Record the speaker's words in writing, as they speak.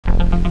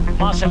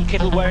Marcel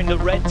Kittel wearing the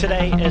red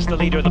today as the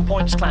leader of the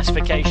points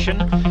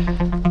classification.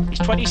 He's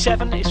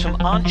 27, he's from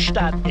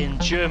Arnstadt in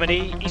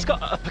Germany. He's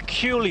got a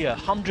peculiar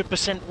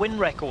 100% win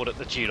record at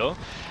the Giro,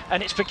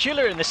 and it's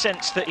peculiar in the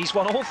sense that he's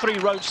won all 3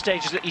 road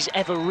stages that he's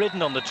ever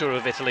ridden on the Tour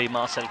of Italy,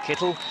 Marcel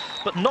Kittel,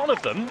 but none of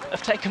them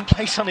have taken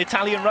place on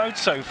Italian roads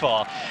so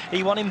far.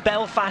 He won in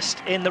Belfast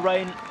in the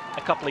rain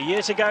a couple of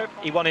years ago.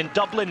 He won in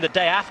Dublin the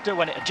day after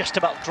when it had just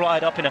about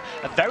dried up in a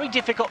very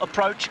difficult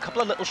approach, a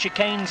couple of little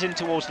chicanes in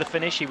towards the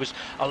finish. He was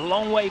a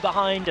long way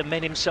behind and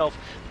made himself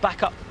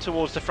back up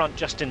towards the front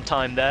just in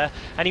time there.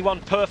 And he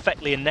won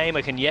perfectly in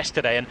Nijmegen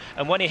yesterday,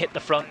 and when he hit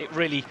the front it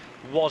really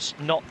was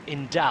not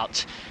in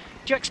doubt.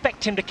 Do you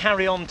expect him to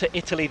carry on to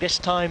Italy this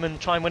time and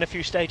try and win a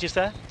few stages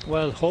there?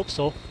 Well, hope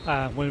so.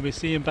 When we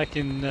see him back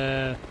in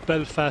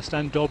Belfast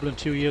and Dublin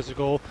 2 years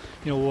ago,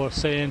 you know, we're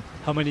saying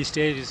how many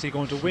stages is he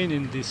going to win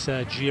in this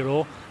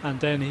Giro, and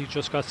then he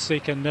just got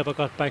sick and never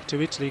got back to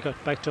Italy,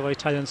 got back to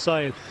Italian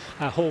soil.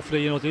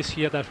 Hopefully, you know, this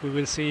year that we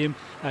will see him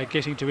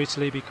getting to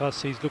Italy,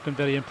 because he's looking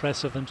very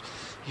impressive. And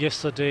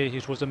yesterday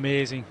it was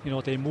amazing. You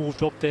know, they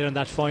moved up there in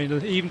that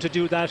final, even to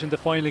do that in the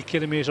final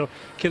kilometre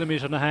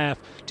and a half,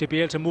 to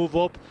be able to move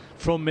up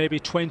from maybe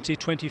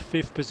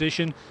 25th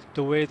position,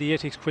 the way the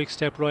Ethics Quick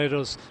Step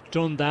riders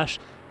done that.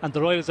 And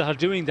the riders that are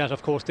doing that,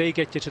 of course, they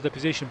get you to the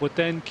position, but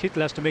then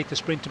Kittel has to make the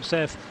sprint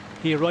himself.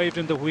 He arrived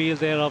in the wheel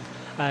there of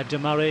De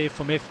Marais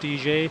from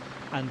FDJ,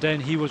 and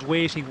then he was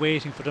waiting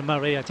for De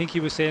Marais. I think he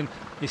was saying,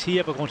 is he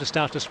ever going to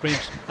start the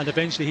sprint? And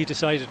eventually he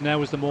decided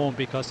now is the moment,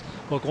 because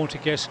we're going to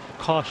get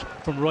caught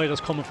from riders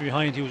coming from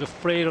behind. He was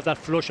afraid of that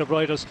flush of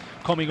riders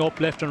coming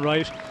up left and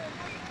right.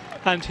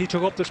 And he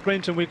took up the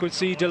sprint, and we could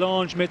see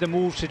Delange made the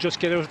move to just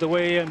get out of the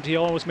way, and he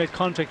always made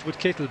contact with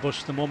Kittel, but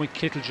the moment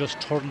Kittel just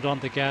turned on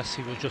the gas,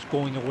 he was just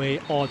going away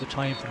all the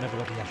time from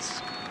everybody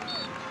else.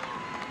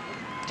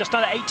 Just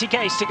under 80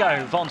 k's to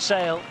go.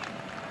 Warnseld,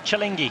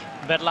 Cialinghi,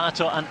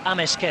 Berlato and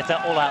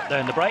Amezqueta all out there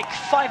in the break.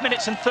 5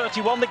 minutes and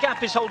 31. The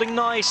gap is holding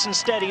nice and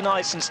steady,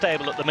 nice and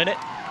stable at the minute.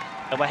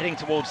 And we're heading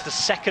towards the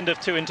second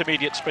of 2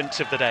 intermediate sprints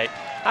of the day.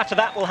 After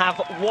that, we'll have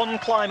one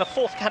climb, a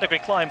 4th category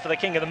climb for the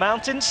King of the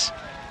Mountains.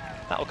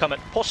 That will come at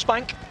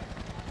Postbank.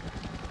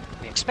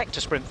 We expect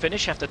a sprint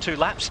finish after 2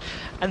 laps.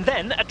 And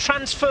then a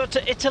transfer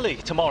to Italy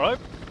tomorrow.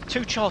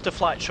 2 charter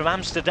flights from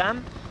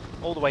Amsterdam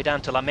all the way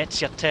down to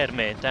Lamezia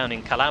Terme down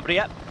in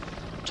Calabria.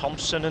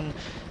 Thompson and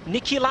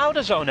Niki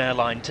Lauda's own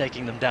airline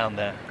taking them down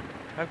there.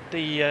 Hope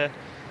the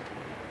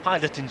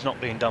piloting's not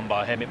being done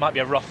by him. It might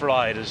be a rough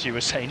ride, as you were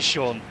saying,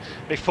 Sean,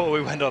 before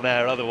we went on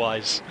air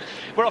otherwise.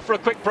 We're off for a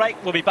quick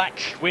break. We'll be back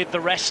with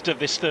the rest of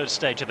this 3rd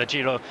stage of the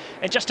Giro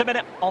in just a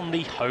minute on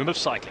the home of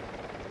cycling.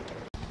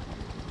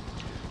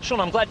 Sean,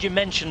 I'm glad you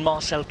mentioned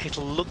Marcel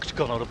Kittel looked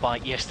gone on a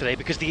bike yesterday,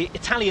 because the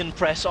Italian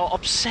press are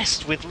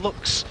obsessed with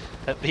looks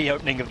at the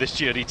opening of this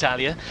Giro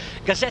d'Italia.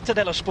 Gazzetta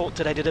dello Sport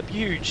today did a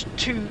huge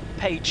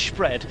 2-page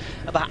spread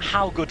about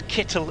how good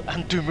Kittel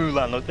and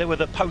Dumoulin looked. They were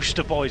the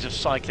poster boys of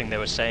cycling, they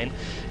were saying.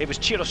 It was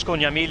Ciro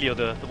Scognamiglio,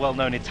 the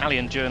well-known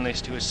Italian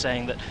journalist, who was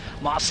saying that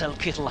Marcel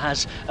Kittel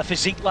has a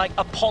physique like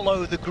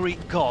Apollo, the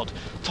Greek god.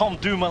 Tom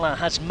Dumoulin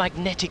has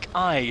magnetic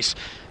eyes.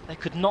 They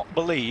could not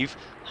believe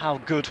how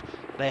good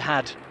they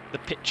had the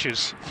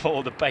pictures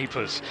for the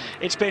papers.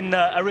 It's been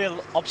a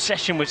real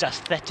obsession with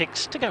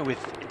aesthetics, to go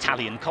with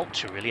Italian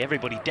culture really.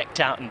 Everybody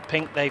decked out in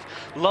pink. They've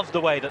loved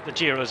the way that the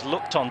Giro's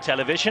looked on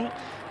television.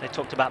 They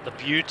talked about the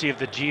beauty of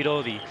the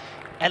Giro, the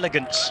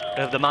elegance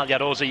of the Maglia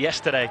Rosa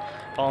yesterday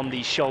on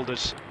the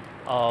shoulders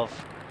of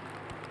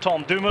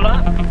Tom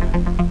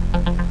Dumoulin.